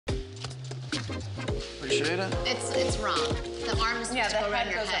Appreciate it. It's wrong. The arms the go around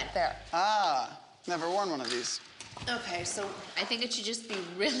head your goes head. up there. Ah, never worn one of these. Okay, so I think it should just be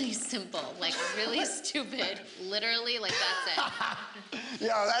really simple, like really stupid. Literally, like that's it. Yo,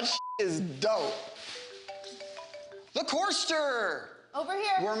 that is dope. The Corster! Over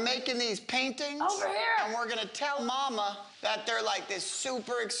here. We're making these paintings. Over here. And we're gonna tell Mama that they're like this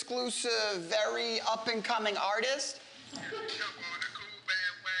super exclusive, very up-and-coming artist.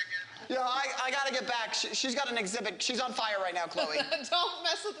 Yo, I gotta get back. She's got an exhibit. She's on fire right now, Chloe. Don't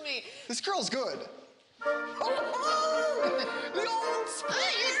mess with me. This girl's good. The old Ah,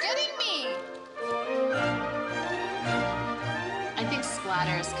 you're getting me. I think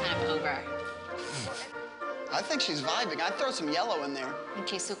splatter is kind of over. I think she's vibing. I'd throw some yellow in there.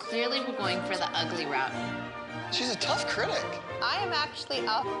 Okay, so clearly we're going for the ugly route. She's a tough critic. I am actually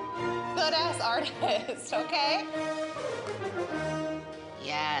a good-ass artist, okay?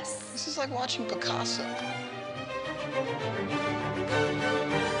 Yes. This is like watching Picasso.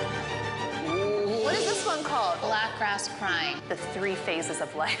 What is this one called? Black grass crying. The 3 phases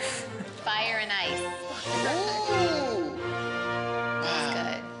of life. Fire and ice. Ooh! That's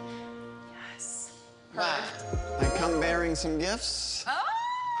good. Yes. Wow. I come bearing some gifts. Oh!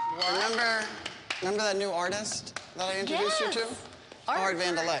 Remember that new artist that I introduced you to? Art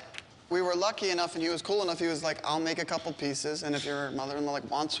Vandelay. We were lucky enough, and he was cool enough. He was like, I'll make a couple pieces, and if your mother-in-law like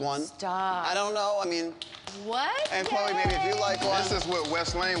wants one. Stop. I don't know, I mean. What? And Chloe, maybe if you like one. This is what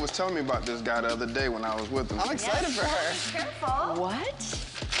Wes Lane was telling me about this guy the other day when I was with him. I'm excited for her. Careful. What?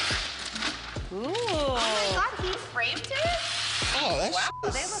 Ooh. Oh my God, he framed it? Oh, that's Wow,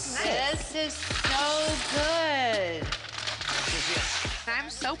 they look nice. This is so good. I'm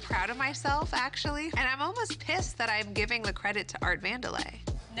so proud of myself, actually. And I'm almost pissed that I'm giving the credit to Art Vandelay.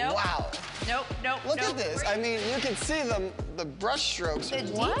 Nope. Wow. Nope, nope, Look nope. at this. I mean, you can see the brush strokes. The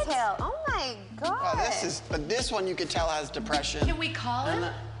detail. Oh my God. Oh, this one you could tell has depression. Can we call him?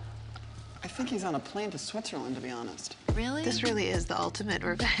 I think he's on a plane to Switzerland, to be honest. Really? This really is the ultimate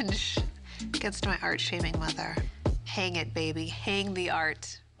revenge against my art-shaming mother. Hang it, baby. Hang the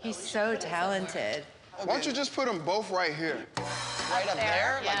art. He's so talented. Why don't you just put them both right here? Right up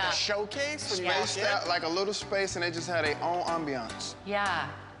there, like Yeah. a showcase when you Spaced walk in. out like a little space, and they just had their own ambiance. Yeah.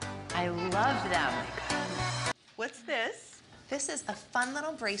 I love them. What's this? This is a fun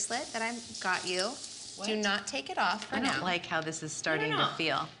little bracelet that I got you. Do not take it off for I now. don't like how this is starting to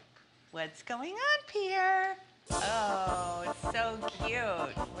feel. What's going on, Pierre? Oh, it's so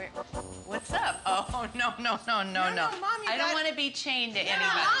cute. What's up? Oh, no. No, Mom, you I don't got- want to be chained to No,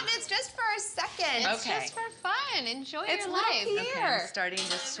 anybody. Mom, it's just for a second. It's Okay. just for fun. Enjoy It's your little life. Pierre. Okay, I'm starting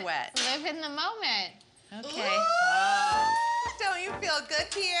to sweat. Live in the moment. Okay. Don't you feel good,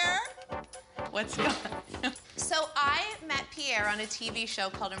 Pierre? What's going on? So I met Pierre on a TV show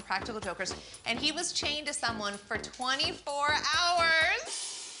called Impractical Jokers, and he was chained to someone for 24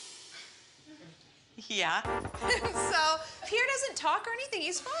 hours. Yeah. So Pierre doesn't talk or anything.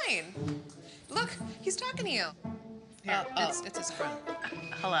 He's fine. Look, he's talking to you. Here, it's his friend.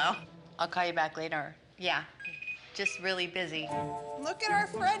 Hello. I'll call you back later. Yeah. Just really busy. Look at our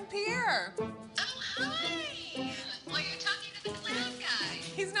friend Pierre. Oh, hi. Well, you're talking to the clown guy.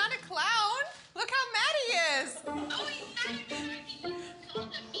 He's not a clown. Look how mad he is. Oh, he's not a clown. He's called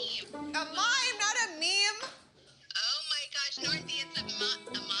a meme. A mime, not a meme. Oh, my gosh, Dorothy, it's a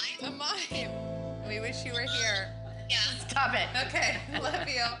mime? A mime. We wish you were here. Yeah. Stop it. Okay, love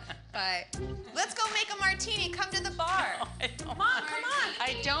you. Bye. Let's go make a martini. Come to the bar. Mom, come on.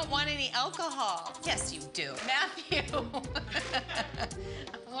 I don't want any alcohol. Yes, you do. Matthew.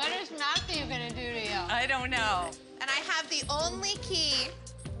 What is Matthew gonna do to you? I don't know. And I have the only key.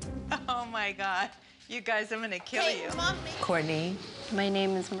 Oh my God. You guys, I'm gonna kill Hey, you. Mom. Courtney, my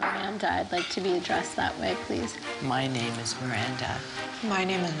name is Miranda. I'd like to be addressed that way, please. My name is Miranda. My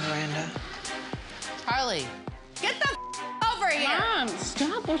name is Miranda. Charlie. Get the over here. Mom,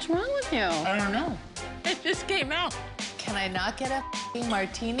 stop. What's wrong with you? I don't know. It just came out. Can I not get a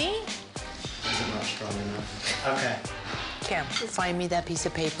martini? I'm not strong enough. Okay. Kim, find me that piece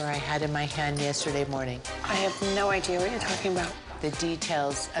of paper I had in my hand yesterday morning. I have no idea what you're talking about. The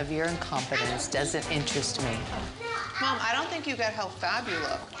details of your incompetence doesn't interest me. Mom, I don't think you get how fab you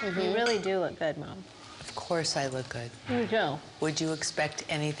look. You really do look good, Mom. Of course I look good. You do. Would you expect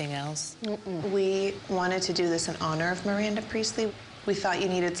anything else? We wanted to do this in honor of Miranda Priestley. We thought you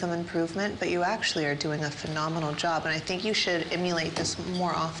needed some improvement, but you actually are doing a phenomenal job, and I think you should emulate this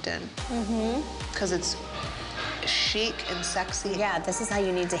more often. Because it's chic and sexy. Yeah, this is how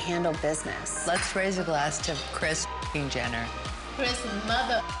you need to handle business. Let's raise a glass to Kris Jenner. Kris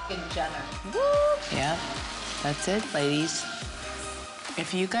mother Jenner. Yeah, that's it, ladies.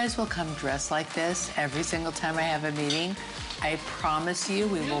 If you guys will come dressed like this every single time I have a meeting, I promise you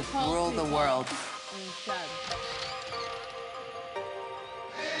we will rule the world.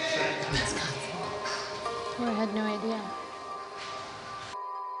 I had no idea.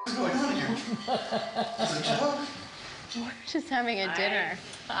 What's going on here? Is it a joke? We're just having a dinner.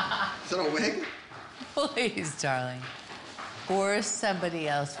 Is it a wig? Please, darling. Or somebody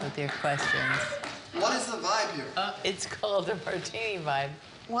else with your questions. What is the vibe here? It's called a martini vibe.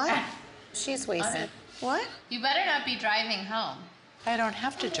 What? She's wasted. What? You better not be driving home. I don't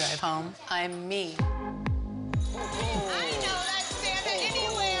have to drive home. I'm me. I know that Santa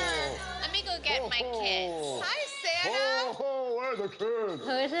anywhere. Let me go get my kids. Hi, Santa. Where are the kids?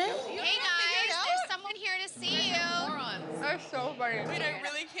 Who is it? Hey guys, there's someone here to see you. That's so funny. Wait, I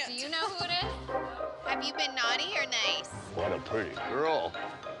really can't. Do you know who it is? Have you been naughty or nice? What a pretty girl.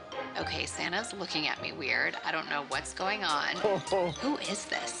 Okay, Santa's looking at me weird. I don't know what's going on. Who is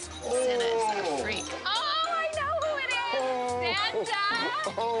this? Santa is a freak. Oh, I know who it is! Santa!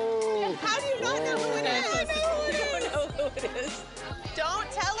 How do you not know who it is? I don't know who it is. Don't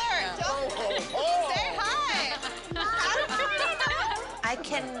tell her. Don't. Say hi. How do you not know? I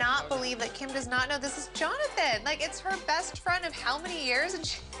cannot believe that Kim does not know this is Jonathan. Like, it's her best friend of how many years? And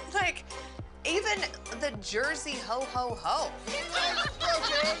she's like, even the Jersey ho ho ho.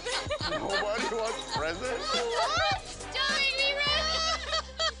 Nobody wants presents? What? Don't make me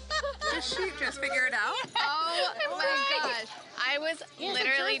run! Did she just figure it out? Oh my gosh. I was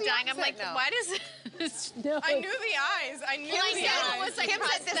literally Jersey dying. I'm like, accent now. why does this? I knew the eyes. I knew Well, I the said eyes. it was like Kim said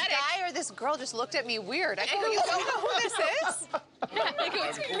this prosthetic. guy or this girl just looked at me weird. I go, you don't know who this is? Like, it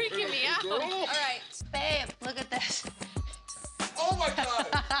was freaking me out. All right. Babe, look at this. Oh my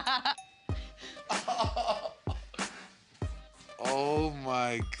God! Oh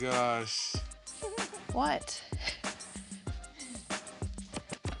my gosh. What?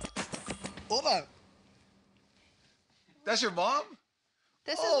 Hold on. That's your mom?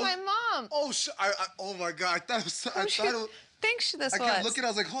 This Oh. is my mom. Oh, oh my God. I thought it was. I thought it was. Thinks this I kept was. looking. I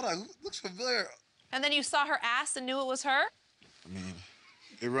was like, hold on. Who looks familiar? And then you saw her ass and knew it was her? I mean,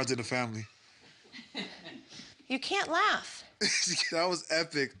 it runs in the family. You can't laugh. That was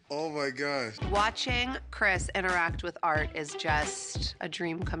epic. Oh my gosh. Watching Chris interact with Art is just a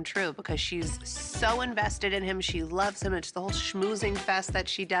dream come true because she's so invested in him. She loves him. It's the whole schmoozing fest that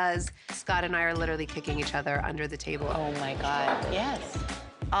she does. Scott and I are literally kicking each other under the table. Oh my God, yes.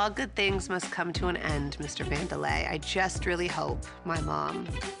 All good things must come to an end, Mr. Vandelay. I just really hope my mom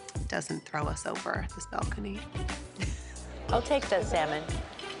doesn't throw us over this balcony. I'll take the salmon.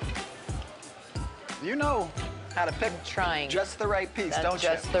 You know how to pick Trying. just the right piece, That's don't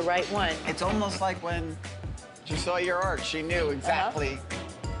just you? the right one. It's almost like when she saw your art, she knew exactly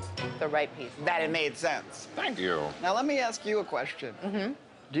The right piece. that it made sense. Thank you. Now let me ask you a question.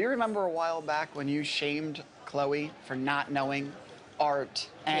 Do you remember a while back when you shamed Chloe for not knowing art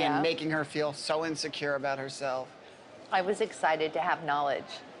and Yeah. making her feel so insecure about herself? I was excited to have knowledge.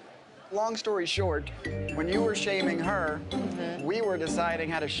 Long story short, when you were shaming her, we were deciding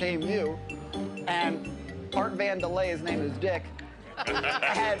how to shame you, and Art Vandelay's name is Dick.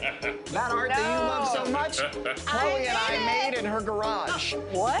 Had that art that you love so much, Chloe and I made in her garage.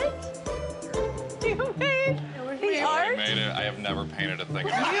 What? You made the I art? made it. I have never painted a thing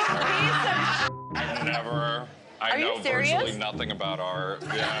in my life. I've never. I Are you know serious? virtually nothing about art.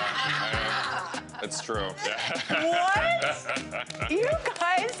 Yeah, it's true. Yeah. What? You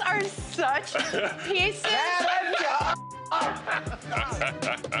guys are such pieces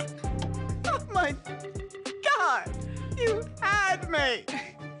Oh my God, you had me.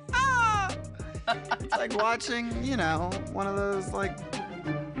 Ah! It's like watching, you know, one of those like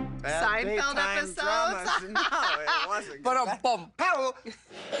bad Seinfeld daytime episodes? dramas. No, it wasn't. But a bump. How?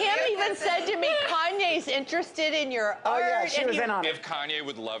 Kim even said to me, Kanye's interested in your Oh art. yeah, she and was he- in on it. If Kanye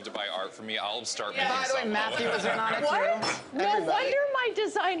would love to buy art from me, I'll start making By the way, something. Matthew was in on it What? too. No Everybody. wonder my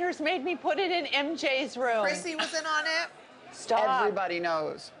designers made me put it in MJ's room. Chrissy was in on it. Stop. Everybody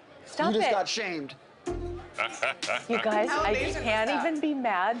knows. Stop you just it. got shamed. You guys, How I amazing can't was that? even be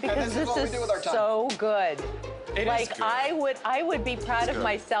mad because this is what we do with our is time. so good. It is Like good. I would be proud of good.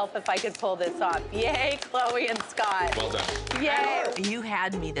 myself if I could pull this off. Yay, Chloe and Scott. Well done. Yay. You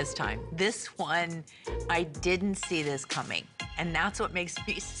had me this time. This one, I didn't see this coming. And that's what makes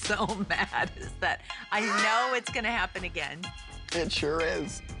me so mad, is that I know it's gonna happen again. It sure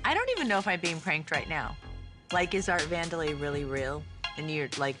is. I don't even know if I'm being pranked right now. Like, is Art Vandelay really real? And you're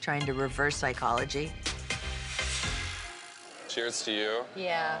like trying to reverse psychology? Cheers to you.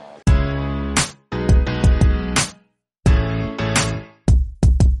 Yeah.